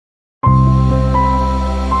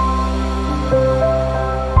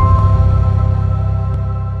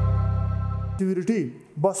سیوریتی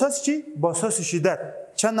با اساس چی؟ با اساس شدت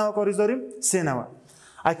چند نوع کاریس داریم؟ 3 نوع.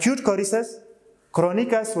 اکیوت کاریس است،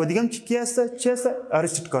 کرونیک است و دیگه چی است؟ چی است؟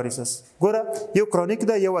 آرستید کاریس است. گوره یو کرونیک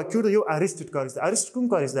ده، یو اکیوت ده، یو آرستید کاریس ده. آرستید کوم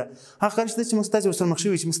کاریس ده؟ هغه کاریس ده چې مستاج وسل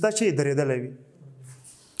مخشوي چې مستاج چي درېدل وي.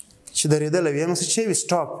 چې درېدل وي مستاج چي وي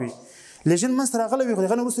سټاپ وي. لژن من سره غلوي خو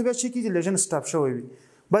غنه وسو بیا چي کیږي لژن سټاپ شوی وي.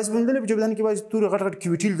 باز بندل په جبدان کې باز تور غټ غټ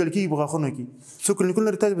کیوټیل دل کې بغاخونه کې. څو کلینیکل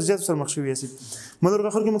لري زیات سره مخشوي اسي. منور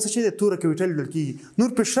غخر کې مستاج چي تور کیوټیل دل کې نور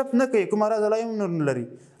په شپ نه کوي کوم راز علایم نور نه لري.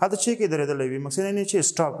 هذا شيء کې درېدل وي مقصد نه چې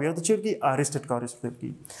سټاپ یا د چیر کې آرستډ کاریس دل کې.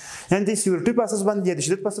 یعنی د سیوریتی په اساس باندې د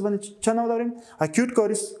شدت په اساس باندې چا نو داریم اکیوت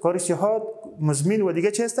کاریس یا مزمن و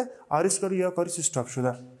دیگه چی است؟ آرست کاری یا کاریس استاپ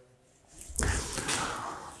شده.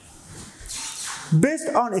 based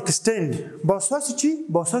on extent با اساس چی؟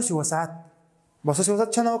 با اساس وسعت. با اساس وسعت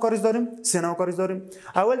چند نوع کاریس داریم؟ 3 نوع کاریس داریم.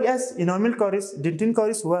 اول از انامیل کاریس، دنتین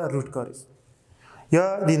کاریس و روت کاریس.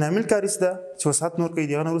 یا دینامیل کاریس ده چې وسعت نور کوي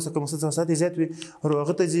دیغه نور څه کوم څه وسعت زیات وي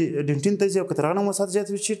روغه ته جی دنتین ته جی او کترانه وسعت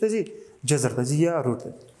زیات وي چیرته جی جزر ته جی یا روت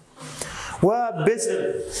ته و بس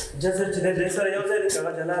جزر چې د سره یو ځای د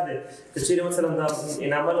هغه جلا دی چې مثلا دا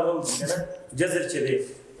انامل هو کنه جزر چې دی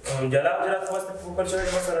جلا واسطه پوکل شوی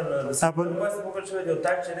مثلا سابل واسطه پوکل شوی دی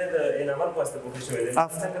تاک چې د انامل واسطه پوکل شوی دی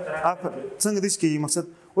څنګه دې کې مقصد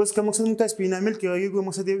اوس کوم مقصد موږ تاسو په انامل کې یو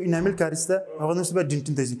مقصد یو انامل کاریسته هغه نو سبا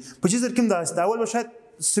دنتین ته جی په جزر کې دا است اول شاید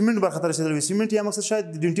سیمنت برخه ته رسیدل وي سیمنت یا مقصد شاید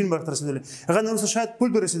دنتین برخه ته رسیدل هغه نو شاید پول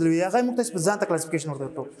به رسیدل وي هغه موږ تاسو په ځان ته کلاسیفیکیشن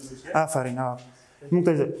ورته آفرین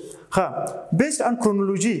ممتاز. خب based on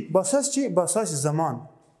chronology باساس چی؟ باساس زمان.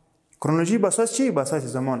 کرونولوژی باساس چی؟ باساس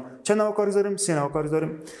زمان. چند نوع کاریس داریم؟ 3 نوع کاریس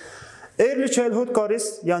داریم. early childhood کاریس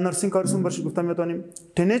یا نرسینگ کاریس هم برش گفتم میتونیم.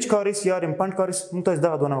 teenage کاریس یا رمپانت کاریس ممتاز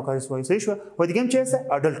دا دو نوع کاریس وایي صحیح شو. و دیگه چی هست؟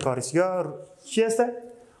 adult کاریس یا چی هست؟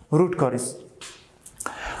 روت کاریس.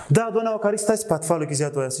 دا دو نوع کاریس تاس اطفالو کې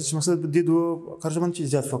زیات وایي چې مثلا د دو کاریس باندې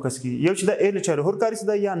زیات فوکس کی. یو چې دا early childhood کاریس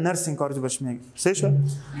دا یا نرسینگ کاریس برش میگی صحیح شو.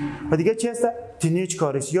 و دیگه چی هست؟ teenage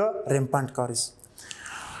کاریس یا رمپانت کاریس.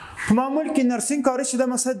 په معمول کې نرسینګ کاریس دا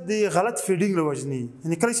مقصد د غلط فیډینګ لوجنی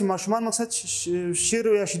یعنی کله چې ماشومان مقصد شیر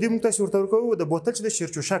یا شیدې موږ تاسو ورته ورکوو د بوتل چې د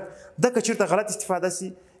شیرچوشک د کچیرته غلط استفاده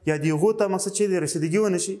سي یا دیغه ته مقصد چې د رسیدګي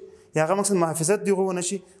ونه شي یا هغه مقصد محافظت دیغه ونه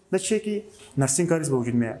شي د شي کې نرسینګ کاریس به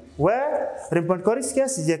وجود میاد و رمپانت کاریس که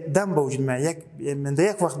است یک دم به وجود میاد یک من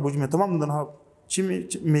یک وقت به وجود میاد تمام دنها چی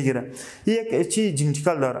میگیره یک چی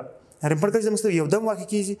جنتیکال داره رمپانت کاریس مستوي یو دم واقع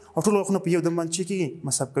کیږي او ټول وختونه په یو دم باندې کیږي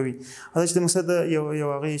مصاب کوي دا چې مقصد یو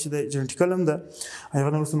هغه چې د جنټیکل هم ده هغه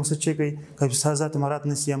نو مقصد چې کوي کله سازات مراد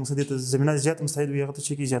نسی یا مقصد ته زمينه زیات مستعد وي هغه ته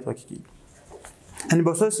چې زیات واقع کیږي ان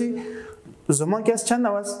باساسی زمان که از چند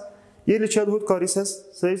نوع است یه چایلدهود کاریس است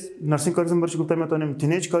سایز نرسینگ کاریس هم برش گفتم میتونیم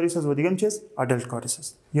تینیج کاریس است و دیگه هم چی است ادلت کاریس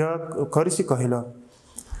است یا کاریس کاهلا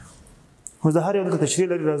و هر یو د تشریح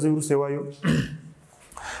لري راځي ورسې وایو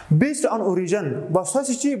based on origin باساس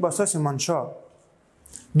چی باساس منشا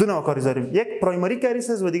دو نوع کاریس داریم یک پرایمری کاریس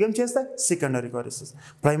است و دیگه هم چی است سکندری کاریس است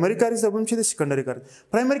پرایمری کاریس دوم چی ده سکندری کاریس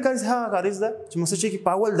پرایمری کاریس ها کاریس ده چې مثلا چې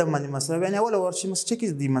په اول دم باندې مثلا یعنی اول ورشي مثلا چې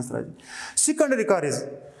دی مثلا سکندری کاریس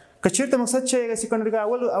کچیرته مقصد چې سکندری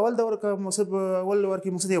اول دور که مقصد اول ور کې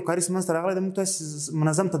مقصد یو کاریس من سره راغلی د موږ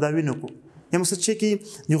منظم تداوی نکو یا مقصد چې کې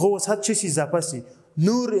یو وسات چې اضافه سي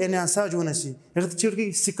نور یعنی انساج ونسي هغه چې کې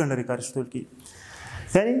سکندری کاریس ټول کې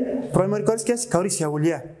یعنی پرایمری کاریس کې کاریس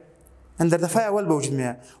اولیه اندر دفعه اول به وجود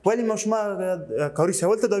میاد ولی ما شما کاریس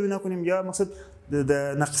اول تداوی نکنیم یا مقصد د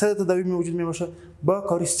نقصه تداوی موجود میشه با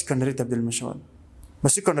کاریس سکندری تبدیل میشه با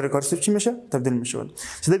سکندری کاریس چی میشه تبدیل میشه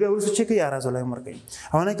سده بیا ورسره چی کوي اراز علای عمر کوي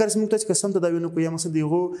اونه کاریس موږ ته قسم تداوی نکو یا مقصد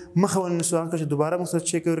یو مخون نسو هغه چې دوباره مقصد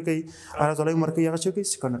چی کوي کوي اراز علای عمر کوي هغه چی کوي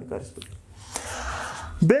سکندری کاریس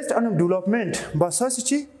based on development با اساس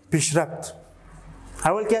چی پیشرفت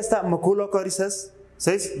اول که است مکولا کاریس است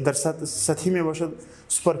سایز در سطحی می باشد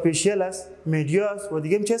سوپرفیشیال است میدیا است و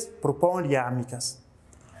دیگه هم چی است پروفاوند یا عمیق است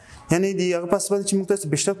یعنی دی هغه پس باندې چې موږ تاسو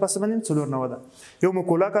بیشتر پس باندې څلور نه ودا یو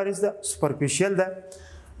مکولا کاریس ده سوپرفیشیال ده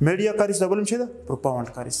میډیا کاریس ده بلم څه ده پروفاوند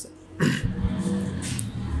کاریس ده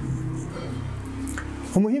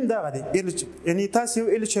خو مهم دا غدي یعنی تاسو یو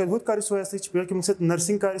ال چایلدهود کاریس وایي چې په کې مقصد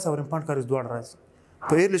نرسینګ کاریس او رمپانت کاریس دوه راځي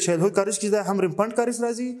په ال چایلدهود کاریس کې ده هم رمپانت کاریس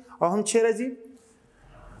راځي او هم چه راځي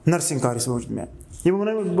نرسینگ کاریس وجود میاد یه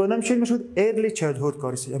بنام چی میشود ارلی چایلدهود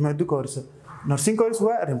کاریس یا دو کاریس نرسینگ کاریس و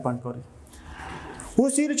رمپانت کاریس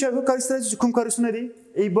وسیله چایلدهود کاریس را کوم کاریسونه دي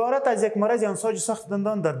عبارت از یک مرض انساج سخت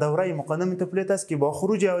دندان در دوره مقدم طفولیت است که با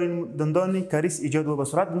خروج این دندان کاریس ایجاد و به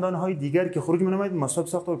صورت دندانهای دیگر که خروج می‌نماید مصاب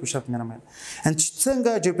ساخت و پیشرفت می‌نماید ان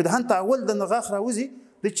څنګه چې په دهان تعول د غاخ راوځي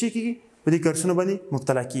د چیکي په دې کارسونه باندې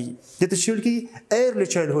مبتلا کیږي د تشکیل کی ارلی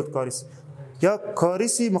چایلدهود کاریس یا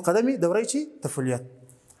کاریس مقدمه دوره چی طفولیت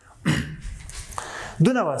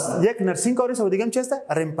دو نوع است، یک نرسینگ کاریس و دیگه چی است؟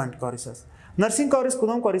 ریمپنت کاریس است. نرسینگ کاریس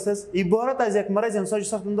کدام کاریس است؟ عبارت از یک مرض انساج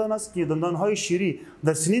سخت دندان است که دندانهای شیری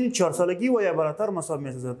در سنین 4 سالگی و یا بالاتر مصاب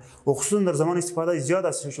می‌شود و خصوصا در زمان استفاده زیاد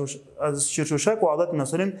از شیرشوشک و عادات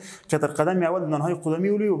ناسالم که در قدم اول دندانهای قدمی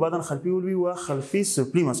علوی و بعدا خلفی علوی و خلفی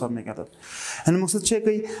سفلی مصاب می‌گردد. این مقصد چه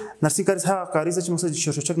که نرسینگ کاریس ها کاریس است که مثلا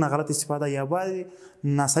شیرشوشک نغلط استفاده یا بعد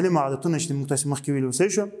ناسالم عادتونه چې مختص مخکې ویلو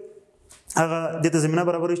شو هغه د زمينه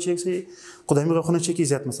برابرې چې قدامي غاښونه چې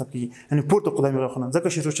زیات مصاب کیږي یعنی پورته قدامي غاښونه ځکه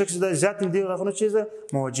شیرشوشک چې زیات دی غاښونه چې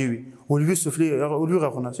مواجه وي ولوي سفلي ولوي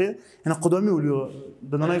غاښونه چې یعنی قدامي ولوي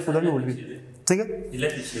د ننای قدامي ولوي څنګه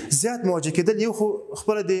زیات مواجه کېدل یو خو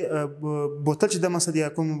خپل د بوتل چې د مسدي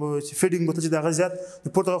کوم فیډینګ بوتل چې د غزيات د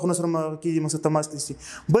پورته غاښونه سره کې مثلا تماس کوي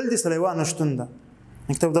بل د سلیوان نشټون ده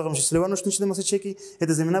مکتب دغه سلیوان نشټون چې د مسد چې کې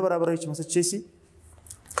د زمينه برابرې چې مسد چې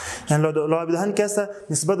یعنی لعاب دهن که است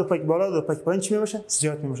نسبت به پک بالا و پک پایین چی میباشه؟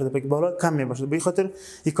 زیاد میباشه. پک بالا کم میباشه. به این خاطر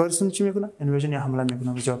این کارشون چی میکنه؟ انویژن یا حمله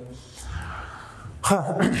میکنه زیاد. خب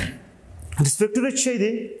ریسپکتور چی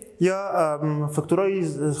دی یا فاکتورهای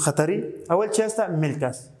خطری؟ اول چی است؟ میلک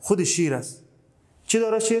است. خود شیر است. چی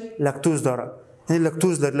داره شیر؟ لاکتوز داره. یعنی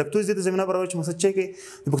لاکتوز داره. لاکتوز دی زمینه برای چی مثلا چی که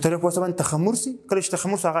باکتریا پوستان تخمرسی کلش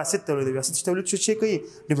تخمرس آقا اسید تولید میشه. اسید تولید شو چی که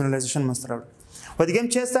لیبرالایزیشن مسترال. و دیگه هم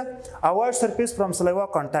چی است؟ اواید سرفیس فرام سلیوا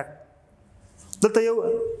کانتاکت. دلته یو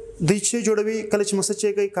د چی جوړوي کله چې مثلا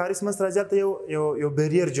چی کوي کاریس مس راځي ته یو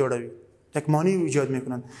بیریر جوړوي یک مانی ایجاد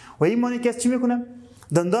میکنن و این مانی که چی میکنه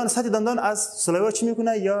دندان سطح دندان از سلیوا چی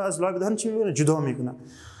میکنه یا از لعاب دهن چی میکنه جدا میکنه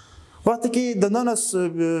وقتی که دندان از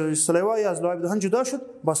سلیوا یا از لعاب دهن جدا شد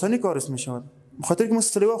با آسانی کاریس میشود بخاطر که مثلا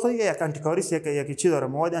سلیوا خود یک آنتی کاریس یک چی داره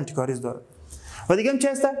مواد آنتی کاریس داره و دیگه هم چی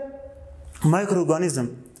است مایکروارگانیسم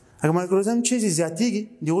اگر مایکروارگانیسم چیزی زیادیگی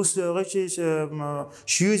دیگه چیز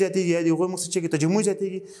شیوع زیادیگی یا دیگه مثلا چی که تجمع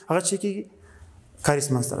زیادیگی اگر چی که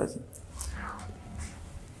کاریس ماستر است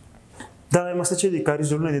دا مثلا چی دی کاریس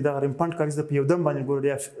جوړونه دي دا ریمپانت کاریس د پیودم باندې ګور دی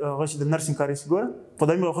هغه چې د نرسینګ کاریس ګور په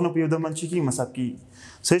دایمي غوښنه پیودم باندې چې مصاب کی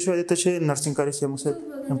صحیح شو ته چې نرسینګ کاریس مثلا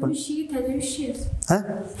تداوی تداوی ها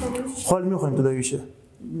خپل میخوایم تداوی شه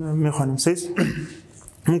میخوایم صحیح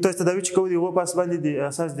موږ ته تداوی چې کوو دی هغه پاس باندې د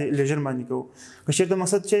اساس د لیژر باندې کوو که چیرته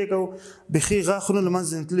مثلا چې کوو بخي غاخونه لمنځ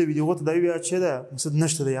تللی وي دغه تداوی بیا چې ده مثلا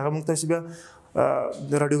نشته دی هغه موږ ته بیا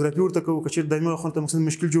رادیوګرافي ورته کوو که چیرته دایمي غاخونه ته مثلا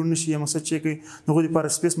مشکل جوړ نشي یا مثلا چې کوي نو د پار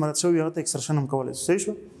سپیس مراد شو هغه ته اکسرشن هم کولای صحیح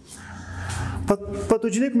شو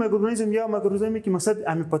پاتوژنیک مایکروورگانیسم یا مایکروورگانیسمی که مثلا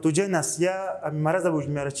امی پاتوژن است یا امی مرض وجود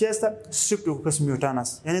میاره چی است سترپتوکوکس میوتان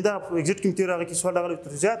است یعنی دا اگزیت کیم تیر هغه کی سوال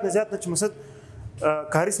هغه زیات نه چې مثلا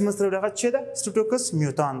کاریس مستر هغه چی ده سترپتوکوکس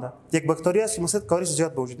میوتان ده یک باکتری است که مثلا کاریس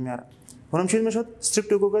زیاد به وجود میاره اونم چی میشد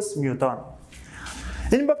سترپتوکوکس میوتان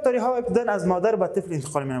این باکتری ها ابتدا از مادر به طفل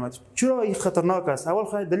انتقال می‌نماید چرا این خطرناک است اول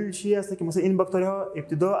خواهد دلیل چی است که مثلا این باکتری ها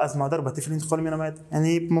ابتدا از مادر به طفل انتقال می‌نماید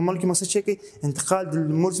یعنی ممال که مثلا چی که انتقال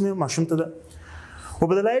مرز ماشوم ته ده و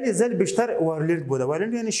به دلایل زیاد بیشتر وارلنت بوده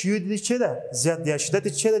وارلنت یعنی شیوع چه ده زیاد یا شدت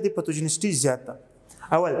چه ده پاتوژنیستی زیاد ده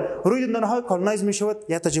اول روی دندان ها کالونایز می‌شود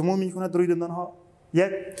یا تجمع می‌کند روی دندان ها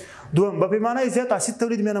یک دوم با پیمانه زیاد اسید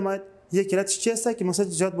تولید می‌نماید یک علت چی است که مثلا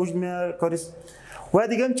زیاد وجود میاره کاریس و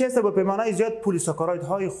دیگه هم چی است با پیمانه زیاد پلیساکاراید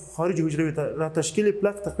های خارج حجروی را تشکیل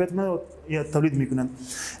پلاک تقویت یا تولید میکنند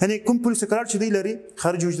یعنی کوم پلیساکاراید چې دی لري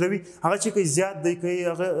خارج حجروی هغه چې کوي زیاد دی کوي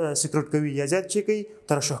هغه سیکریټ کوي یا زیاد چې کوي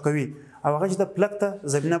ترشح کوي او هغه چې د پلاک ته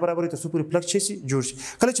زمينه برابرې ته سوپر پلاک چي جوړ شي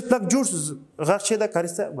کله چې پلاک جوړ غیر شه د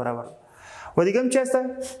کاریس برابر و دیگه هم چی است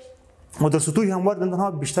و در سطوح هموار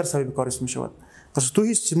دندانها بیشتر سبب کاریس میشود در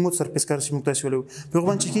سطوحی سیموت سرفیس کاریس مکتاش ولو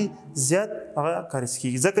پیغام چی کی زیاد هغه کاریس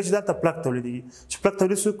کی ځکه چې دا پلاک تولیدي چې پلاک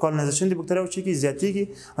تولید سو کالونایزیشن دی باکتریا چې کی زیاتیږي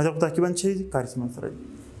هغه تقریبا چی کاریس منځ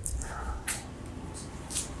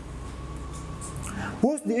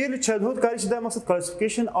اوس د early childhood کاریس دا مقصد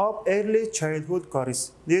classification of early childhood کاریس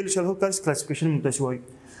د early childhood کاریس classification مکتاش وای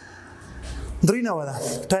درې نو ده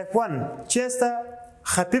type 1 چې است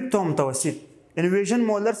خفیف تا متوسط invasion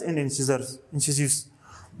molars and incisives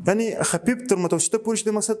یعنی خفیف تر متوسطه پورې د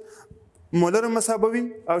مقصد مولر مسابوي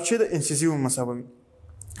او چې د انسیزیو مسابوي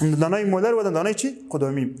دانای مولر و دانای چی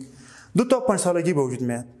قدمی 2 تا 5 سالگی به وجود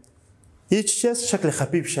میاد هیچ چیز شکل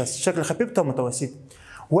خفیف است شکل خفیف تا متوسط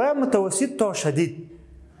و متوسط تا شدید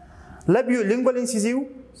لابیو لینگوال انسیزیو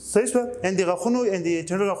صحیح عندي غاخونو عندي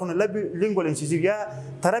تنر غاخونو لابیو لینگوال انسیزیو یا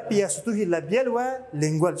تراپی یا سطوح لابیال و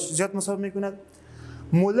لینگوال زیاد مسابقه میکند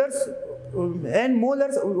مولرز and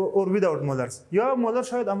molars or without molars یا مولر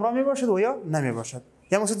شاید امرا می باشد و یا نمی باشد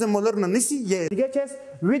یا مثلا مولر ننسی یا دیگه چیز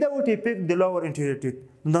without effect the lower anterior teeth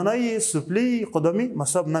دندانای سفلی قدمی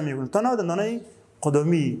مصاب نمی کنه تنها دندانای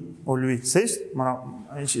قدمی اولوی سیست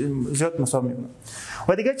زیاد مصاب می کنه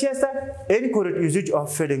و دیگه چی است incorrect usage of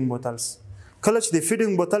feeding bottles کله چې د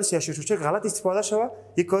فیډینګ بوتل یا شیشوچک غلط استفاده شوه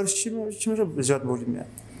یک کارش چی میشه زیاد وجود میاد.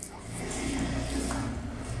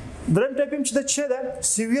 دریم تایپ هم چه ده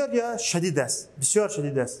سیویر یا شدید است، بسیار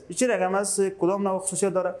شدید است. چه رقم است کدام نوع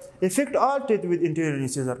خصوصیت داره؟ افکت آلتید وید انتریور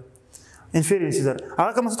انسیزر انفیریور انسیزر.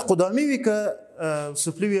 اگه که مثلا قدامی وی که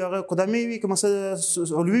سفلی وی اگه قدامی وی که مثلا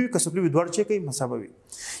علوی وی که سفلی وی دوار چه کی مساوی.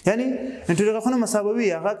 یعنی انتریور خونه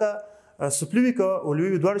مساوی اگه که سفلی وی که علوی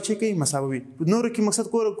وی دوار چه کی مساوی. نور کی مقصد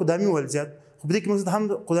کو قدامی ول زیاد. خب دیگه مقصد هم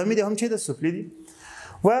قدامی دی هم چه ده سفلی دی.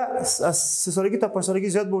 و از سالگی تا 5 سالگی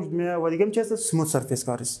زیاد وجود میاد و دیگه چه است سموت سرفیس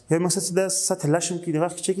کاریس. یعنی مثلا سطح لشم کی دیگه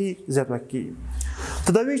چه کی زیاد وکی.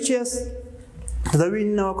 تداوی چی است؟ تداوی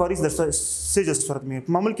این کاریس در سه جای صورت میاد.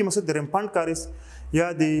 معمولا که مثلا در امپلانت کاریس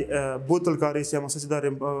یا د بوتل کاریس یا مثلا در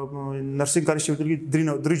نرسینگ کاریس چې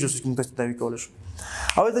درې جزء کې ممکن تداوی کول شي.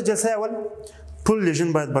 اول د جلسه اول ټول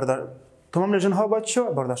لیژن باید برداشت تمام لیژن ها باید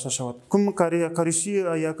شو برداشت شود. کوم کاریسی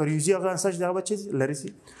یا کاریوزی هغه انساج دغه باید چیز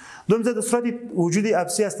لریسی. دوم زده صورت وجود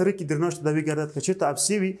ابسی است که درناش تداوی گردد که چه تا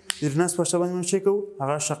ابسی وی درناس پشت باندې چک او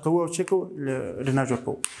هغه شقو او چک او درناج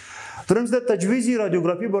ورکو. درم زده تجویزی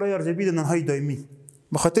رادیوگرافی برای ارزیابی دندانهای دائمی.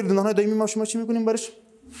 به خاطر دندانهای دائمی ما شما چی میکنیم برش؟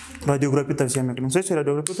 رادیوگرافی توصیه میکنیم. سه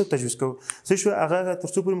رادیوگرافی تو تجویز کو. سه شو هغه تر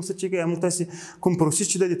څو پورې مست چې کوم تاسو کوم پروسس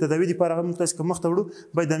چې د تداوی لپاره هغه تاسو کوم مخ ته وړو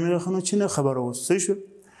باید د میغه خنو چې نه خبر اوس. سه شو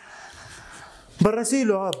بررسی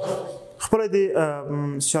لعاب خپل د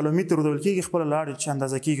شالومیتر ډول کېږي خپل لاړې چې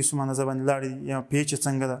اندازه کېږي څومره اندازه باندې لاړې یا پیچ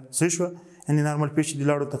څنګه ده صحیح شو. یعنی نارمل پیچ دی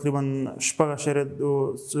لاړو تقریبا شپږ اشاریه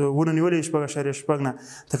ونه نیولې شپږ اشاریه شپږ نه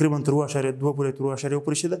تقریبا تر 2 اشاریه 2 پورې تر 2 اشاریه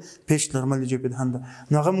پورې شته پیچ نارمل دی په هند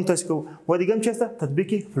نو هغه مونږ تاسو کو و دیګم چې است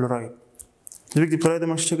تطبیقي فلوراید تطبیق دی فلوراید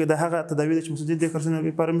مشه چې د هغه تداوی چې مسجد د کارسن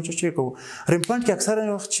لپاره مشه چې کو ریمپلانت کې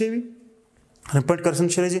اکثره وخت شي ریمپلانت کارسن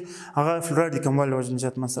چې راځي هغه فلوراید کمول وزن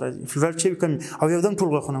زیات مسره راځي فلوراید چې کم او یو دم ټول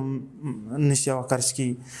غوښنه نشي او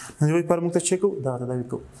کارسکی نو لپاره مونږ ته چې کو دا تداوی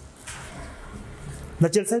کو در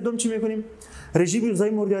جلسه دوم چی میکنیم؟ رژیم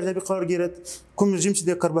غذایی مورد ارزیابی قرار گیرد. کوم رژیم چې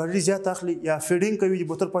د کربوهیدرات زیات اخلي یا فیډینګ کوي د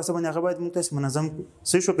بوتل پاسه باندې هغه باید متوسط منظم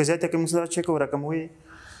صحیح شو که زیات کې مثلا چک او رقموي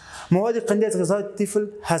مواد قندی از غذای طفل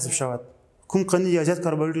حذف شود. کوم قندی یا زیات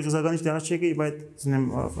کربوهیدرات غذاگانی چې هغه چک باید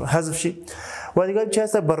حذف شي. و دیگه چه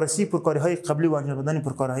است بررسی پرکاری‌های قبلی و انجام دادن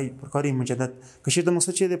پرکاری مجدد که شده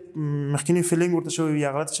مثلا چه مخکینی فیلینگ ورته شوی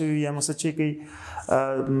یا غلط شوی یا مثلا چه کی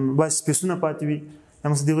باید سپیسونه پاتې وي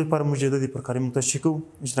مثلا دیگه پر مجددی پرکاری متشکل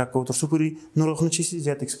اجرا کو تر سپوری نور خونه چیزی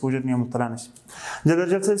زیاد اکسپوژر نیا مطلع نشی. در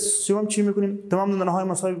جلسه سوم چی میکنیم؟ تمام دندانهای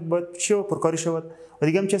مساوی باید چه پرکاری شود و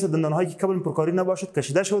دیگه هم چه است دندانهایی که قبل پرکاری نباشد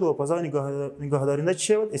کشیده شود و پزای نگهداری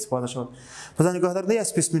شود استفاده شود. پزای نگهداری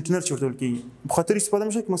اسپیس مینتینر چه ورته کی بخاطر استفاده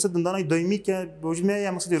میشه که مثلا دندانهای دائمی که به وجود میاد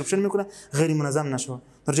یا مثلا ایروپشن میکنه غیر منظم نشه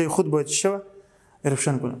در جای خود باید شود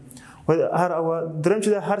ایروپشن کنه و درم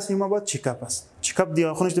چه هر سیما باید چیکاپ است. چیکاپ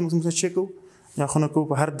دیگه خونش مثلا چکو یا خونه کو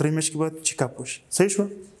په هر درې میاشتې کې باید چیکاپ وشي صحیح شو.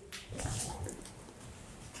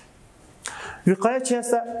 وقایه چی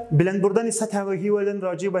است؟ بلند بردن سطح آگاهی والدین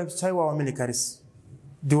راجع به حفظ‌های و عوامل کاریس.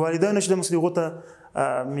 د والدینو چې د مسلې غوته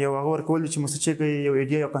یو هغه ورکول چې مثلا چې یو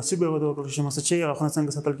ایډیا یا کانسپټ ورکول چې مثلا چې هغه خونه څنګه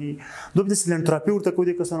ساتل کی دوی د سلند تراپی ورته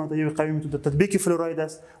کوي کسانو ته یو قوي میتود تطبیقي فلوراید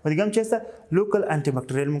است و دیگه هم چی است لوکال انټي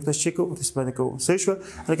باکټریل مکتشک او استفاده کوو صحیح شو.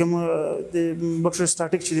 لکه د باکټری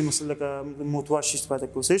سټاټیک چې مثلا لکه موتواش استفاده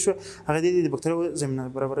کوو صحیح شو. هغه د باکټریو زمينه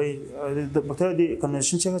برابرۍ د باکټریو د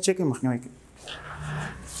کنډیشن چې مخنیوي کوي.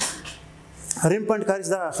 ریمپلانت کاریس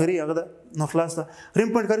دا اخري هغه ده نو خلاص ده.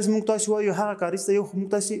 ریمپلانت کاریس موږ تاسو وایو هغه کاریس ته یو موږ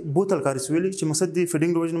تاسو بوتل کاریس ویلي چې مثلا د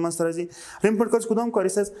فیډینګ روزن منځ راځي. ریمپلانت کاریس کدام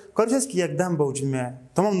کاریس است؟ کاریس است که یکدم به وجود میاد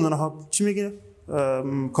تمام دندانها چی میگه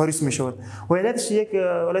کاریس میشود و علتش یک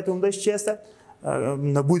علت عمدهش چی است؟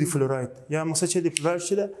 نبود فلوراید یا مثلا چه د فلوراید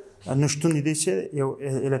شده نشتون دیده چه یا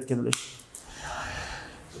علت کدلش.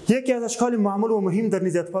 یکی از اشکال معمول و مهم در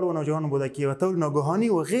نزد اطفال و نوجوانان بوده که به طور ناگهانی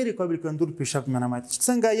و غیر قابل کنترل پیشرفت می‌نماید.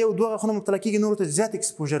 څنګه یو دوه خونه مبتلا کیږي نور ته زیات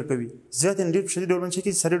اکسپوژر کوي زیات انډیر شدید ډول باندې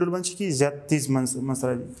کی سری ډول باندې کی زیات تیز منځ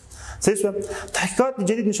صحیح شو. تحقیقات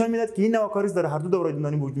جدید نشان میدهد که این نوع کاریس در هر دو دوره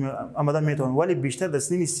دندانی وجود آمدن میتواند ولی بیشتر در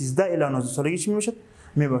سنین 13 الی 19 سالگی چی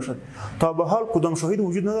میباشد. تا به حال کدام شاهد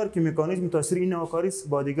وجود ندارد که مکانیزم تاثیر این نوع کاریس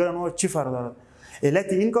با دیگر انواع چه فرق دارد.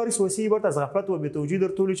 علت این کاریس وسیع عبارت از غفلت و بی‌توجهی در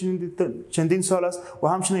طول چندین سال است و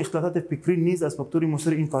همچنین اختلالات فکری نیز از فاکتوری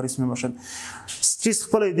مؤثر این کاریس میباشد. استرس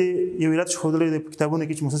خپل دی یو علت خودلې د کتابونو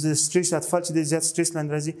کې چې مثلا استرس اطفال چې زیات استرس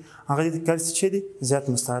لاندې راځي هغه د کاریس چې دی زیات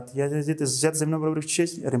مستعد یا زیات زمينه برابر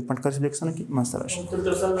چې ریمپلانت کاریس لیکسنه کې مستعد شي. تر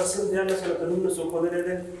څو سال نسل دی نه سره ترونه سو کولای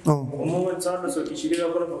دی عموما څار نسو کې شریغه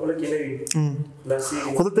غوړه کې نه وي لاسي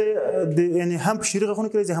خودته یعنی هم شریغه غوړه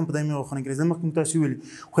کې هم په دایمي غوړه کې زما کوم تاسو ویلي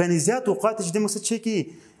خو یعنی زیات اوقات چې د مثلا چې کې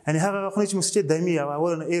یعنی هغه غاښونه چې مثلا دایمي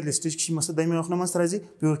اوله ایر سټیج کې مثلا دایمي غاښونه منځته راځي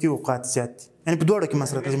په هغو کې وقعات زیات دي یعنی په دواړو کې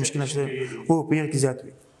منځته راځي مشکل نشته او په یو کې زیات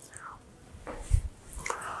وي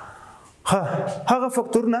هغه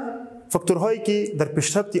فاکتورهایی که در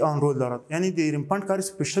پیشرفت آن رول دارد یعنی در ایمپلنت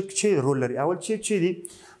کاریس پیشرفت چه رول داره اول چی دی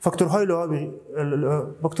فاکتورهای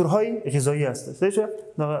غذایی است صحیح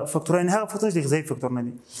فاکتورهای نه فاکتورهای غذایی فاکتور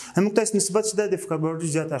ندی هم مقدار نسبت شده د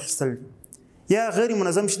کربوهیدرات زیات اخیستل یا غیر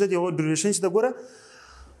منظم شده د ډیوریشن شده ګوره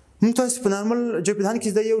موږ تاسو په نارمل جوپیدان کې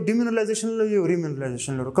د یو ډیمینرالایزیشن له یو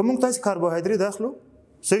ریمینرالایزیشن لرو کوم تاسو کربوهیدرات داخلو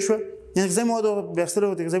صحیح شو یعنی غذای مواد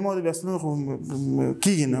بیاستلو د غذای مواد بیاستلو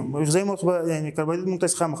کیږي نه غذای مواد یعنی کربوهیدرات موږ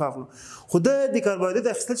تاسو خام خاخلو خو د کربوهیدرات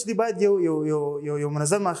اخیستل چې باید یو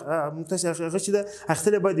منظم موږ تاسو هغه چې د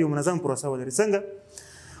اخیستل باید یو منظم پروسه ولري څنګه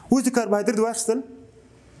اوس د کربوهیدرات واخیستل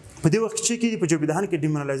په دې وخت کې چې په جوپیدان کې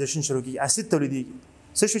ډیمینرالایزیشن شروع کیږي اسید تولیدېږي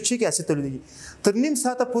څه شو چې کې اسید تولیدېږي تر نیم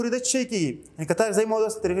ساعته پورې د چې کېږي یعنی کته غذای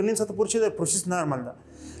مواد تر نیم ساعته پورې چې د پروسس نارمل ده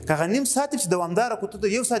که نیم ساعت چې دوامدار کوته د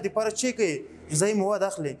یو ساعت لپاره چې کې غذای مواد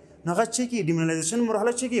اخلي نو هغه چې کې ډیمینرالایزیشن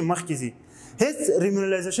مرحله چې کې مخ کې زی هیڅ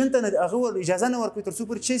ریمینرالایزیشن ته هغه اجازه نه ورکوي تر څو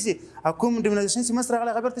پورې چې سي کوم ډیمینرالایزیشن چې مسره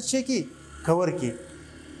غلغه خبرته چې کې کور کې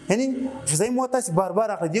یعنی غذای مواد تاسو بار بار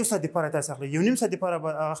اخلي یو ساعت لپاره تاسو اخلي یو نیم ساعت لپاره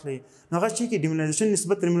اخلي نو هغه چې کې ډیمینرالایزیشن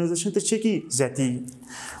نسبت ریمینرالایزیشن ته چې کې زیاتی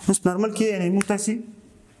نو نورمال کې یعنی موږ تاسو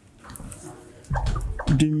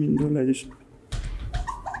demineralization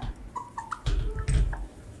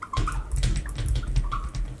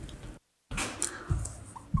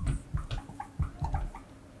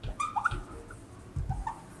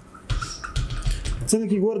څنګه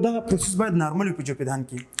کې ګور دا پروسس باید نارمل په جوپیدان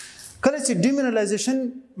کې کله چې ډیمینرالایزیشن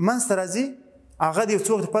منځته راځي هغه د یو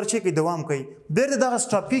څو وخت لپاره چې دوام کوي بیرته دغه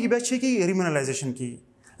سټاپ کېږي بیا چې ریمینرالایزیشن کېږي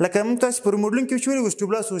لکه موږ تاسو پر موډلینګ کې وچوري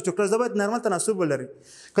وستوبلاس دا باید نارمل تناسب ولري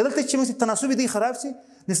کله چې موږ تناسب دی خراب شي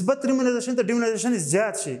نسبت ریمینرالایزیشن ته ډیمینرالایزیشن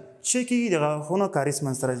زیات شي چې کېږي دغه خونه کاریس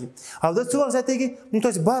منځته راځي او دا څو وخت زیاتېږي موږ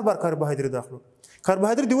تاسو بار بار کربوهیدرات داخلو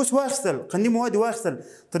کربوهیدرات دی اوس واخیستل قندي مواد واخیستل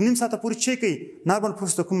تر نیم ساعته پورې چې کوي نارمل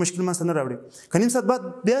پروسس ته کوم مشکل منځته نه راوړي که نیم ساعت بعد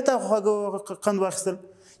بیا ته قند واخیستل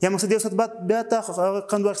یا مثلا یو ساعت بعد بیا ته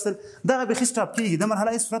قند واخیستل دغه بېخي سټاپ کېږي د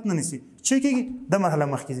مرحله هېڅ صورت نه نیسي چې کېږي د مرحله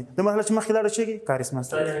مخکې ځي د مرحله چې مخکې لاړه چې کېږي کاریس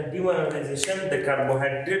منځته ډیمینرالایزیشن د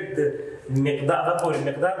کربوهیدرات د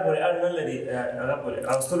مقدار پورې اړه نه لري هغه پورې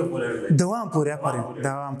اوستلو پورې دوام پورې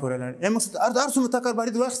دوام پورې لري یا مقصد هر څومره تا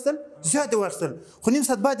کربوهیدرات واخیستل زیات واخیستل خو نیم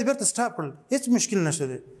ساعت بعد بیرته سټاپ کړل هېڅ مشکل نشته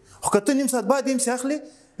دی خو که ته نیم ساعت بعد هم اخلي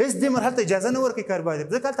هېڅ دې مرحله ته اجازه نه ورکوي کربوهیدرات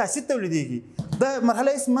ځکه هلته اسید تولیدېږي دا مرحله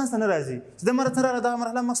هېڅ منځته نه راځي چې د مرحله راغله دغه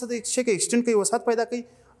مرحله مقصد چې کوي ایکسټینډ کوي وسعت پیدا کوي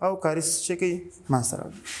او کاریس چې کوي منځته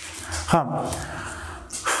راغلي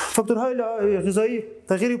فاکتورهای غذایی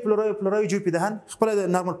تغییر پلورای جوپیدهن خپل د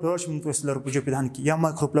نارمل پلورای چې موږ لرو په جوپیدهن کې یا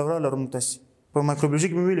مایکروپلورا لرو موږ تاسو په مایکروبیولوژي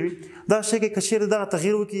کې ویلي دا شی کې کچیر دغه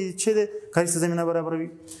تغییر وکړي چې د کاریس زمینه برابروي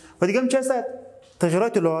په دې کوم چې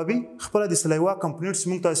تغیرات لعابي خپل د سلایوا کمپوننټس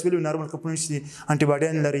موږ تاسو ویلو نارمل کمپوننټس دي انټي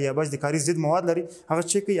باډیان لري یا باز د کاریس ضد مواد لري هغه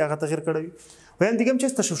چې کوي هغه تغییر کړوي ویم دیگه چه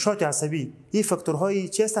است تشوشات عصبی این فاکتورهای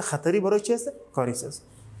چه است خطری برای چه است کاریس است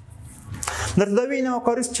در تداوی این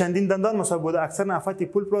کاریس چندین دندان مصاب بوده اکثر افراد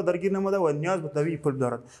پولپ را درگیر نموده و نیاز به تداوی پولپ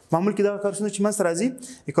دارد معمول که در کاریس چی من سرازی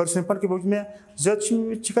این کاریس پل که بوجود میاد زیاد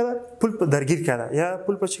چی کرده پولپ درگیر کرده یا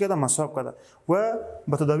پولپ چی کرده مصاب کرده و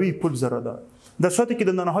به تداوی پولپ ضرر دارد در صورتی که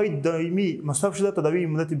دندانهای دائمی مصاب شده تداوی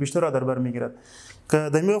مدت بیشتر را در بر میگیرد که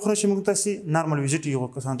دائمی خونش ممکنه نرمال ویزیت یو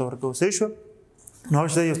کسان تو ورکو سه شو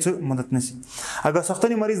نهاش ده یه مدت نسی اگر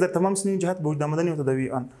ساختن مریض در تمام سنین جهت به وجود آمدن و تداوی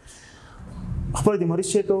آن خبر دی مریض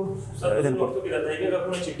چه کو دن وقت که دائمی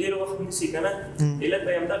رکونه چه دیر وقت نسی کنه علت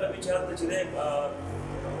به امدا به چهار تا چه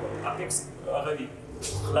اپیکس آگاهی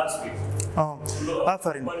خلاص بی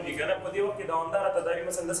آفرین من دیگه نه پدی وقت که دوامدار تداوی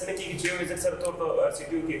مثلا دست نکی که چه ویزت سر طور تو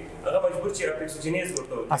ارسیتیو که اگر مجبور چه اپیکسوجینیز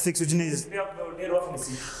ورته اپیکسوجینیز بیا ډیر وخت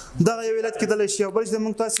نسی دا یو علت کېدلی شي او بل چې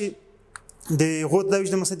موږ تاسو د غوت د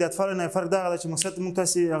وجه مثلا د اطفال نه فرق دا چې مثلا موږ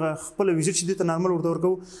تاسو هغه خپل ویزیټ چې د نارمل ورته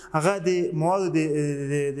ورکو هغه د مواد د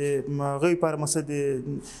غوي پر مثلا د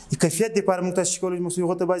کیفیت د پر موږ تاسو کولای مثلا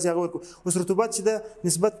غوت بعضی هغه ورکو اوس رطوبت چې د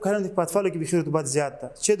نسبت کارن د اطفال کې به رطوبت زیات ده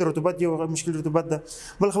چې د رطوبت یو مشکل رطوبت ده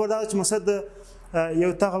بل خبر دا چې مثلا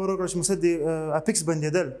یو تا خبر ورکړ چې مثلا د اپیکس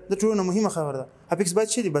بندیدل د ټولو مهمه خبره ده اپیکس باید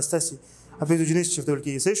شي د بس تاسو اپیکسوجینیز چې ټول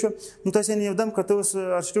کې صحیح شو نو تاسو یې یو دم کته اوس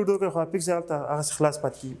ارشټیو ډوکر خو اپیکس هغه خلاص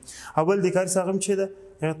پات کی اول د کار ساغم چې ده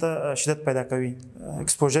هغه ته شدت پیدا کوي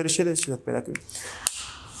ایکسپوژر شي شدت پیدا کوي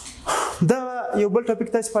دا یو بل ټاپک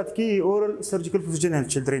تاسو پات کی اورل سرجیکل پروسیجر ان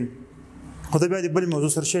چلډرن خو دا بیا د بل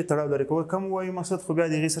موضوع سره شي تړاو لري کوم وایي مقصد خو بیا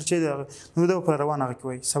د غي سره چې نو دا پر روانه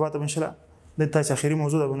کوي سبا ته ان شاء الله د تاسو اخیری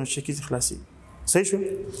موضوع د بنو شي کې خلاصي صحیح شو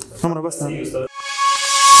نمبر بس